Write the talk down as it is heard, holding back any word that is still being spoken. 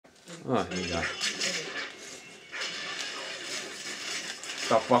Oh, here you go.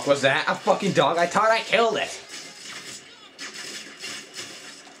 The fuck was that? A fucking dog? I thought I killed it.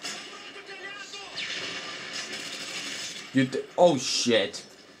 Oh shit.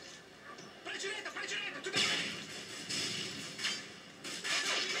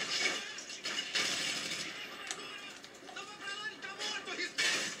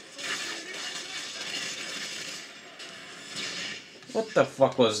 What the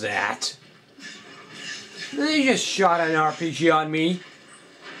fuck was that? They just shot an RPG on me.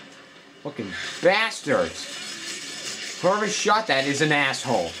 Fucking bastards. Whoever shot that is an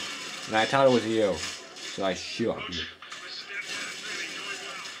asshole. And I thought it was you. So I shot you.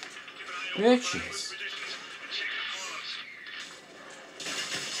 Bitches.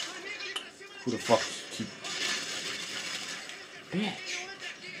 Who the fuck keep... Bitch.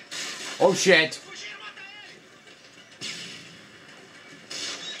 Oh shit.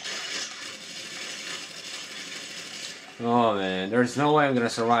 Oh man, there's no way I'm gonna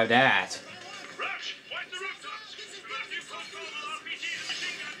survive that.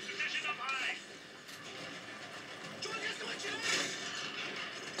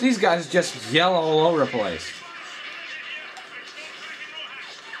 These guys just yell all over the place.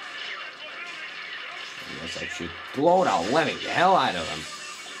 I guess I should blow the living hell out of them.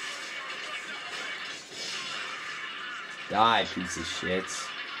 Die, piece of shit.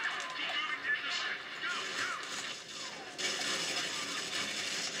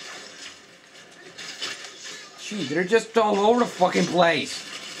 Gee, they're just all over the fucking place.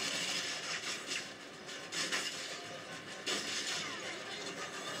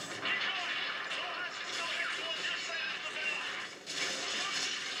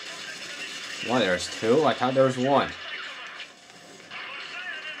 Well, there's two. I thought there was one.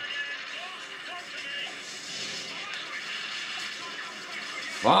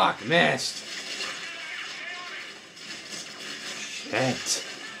 Fuck, missed. Shit.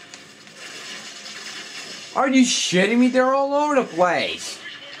 Are you shitting me? They're all over the place.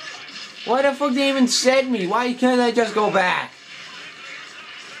 Why the fuck they even send me? Why can't I just go back?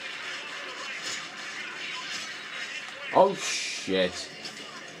 Oh shit.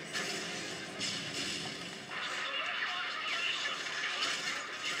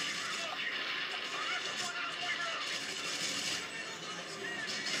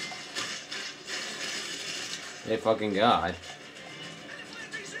 Hey fucking god.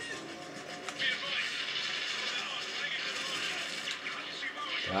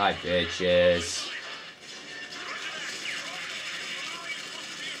 God, bitches.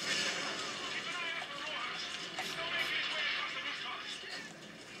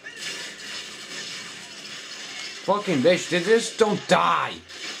 Fucking bitch, they just don't die.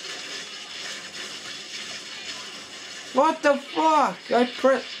 What the fuck?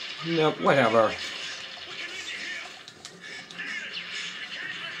 No, whatever.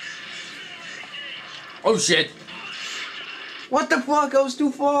 Oh shit. What the fuck? I was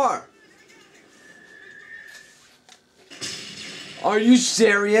too far. Are you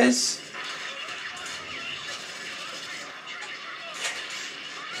serious?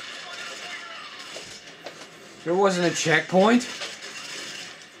 There wasn't a checkpoint?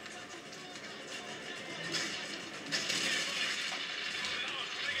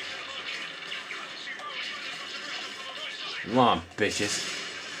 Come on, bitches.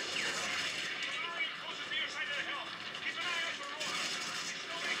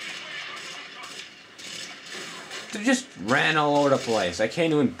 They just ran all over the place. I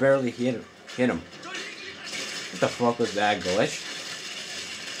can't even barely hit him. What the fuck was that glitch?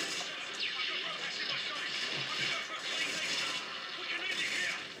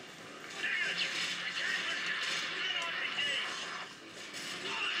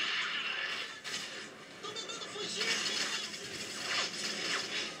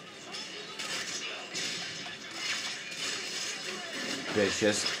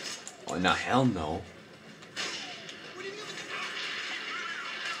 Bitches. Oh no, hell no.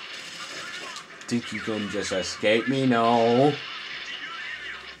 Think you can just escape me? No.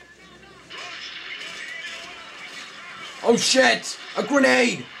 Oh shit! A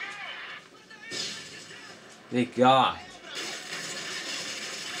grenade! Thank God.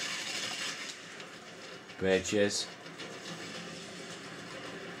 Bitches.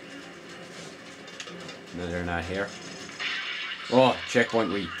 No, they're not here. Oh,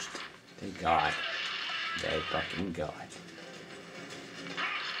 checkpoint reached. Thank God. Thank fucking God.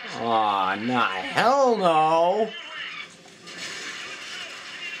 Aw, oh, nah, hell no!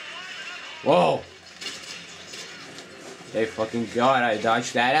 Whoa! Thank fucking God, I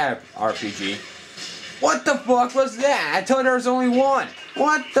dodged that RPG. What the fuck was that? I thought there was only one!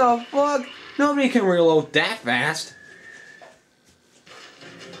 What the fuck? Nobody can reload that fast.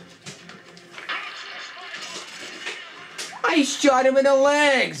 I shot him in the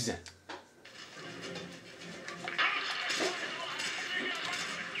legs.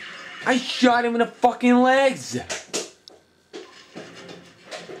 I shot him in the fucking legs.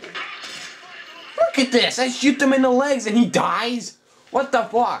 Look at this. I shoot him in the legs and he dies? What the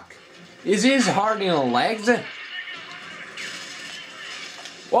fuck? Is his heart in the legs?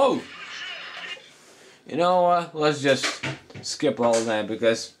 Whoa. You know what? Let's just skip all of that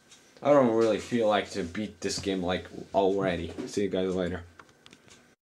because I don't really feel like to beat this game like already. See you guys later.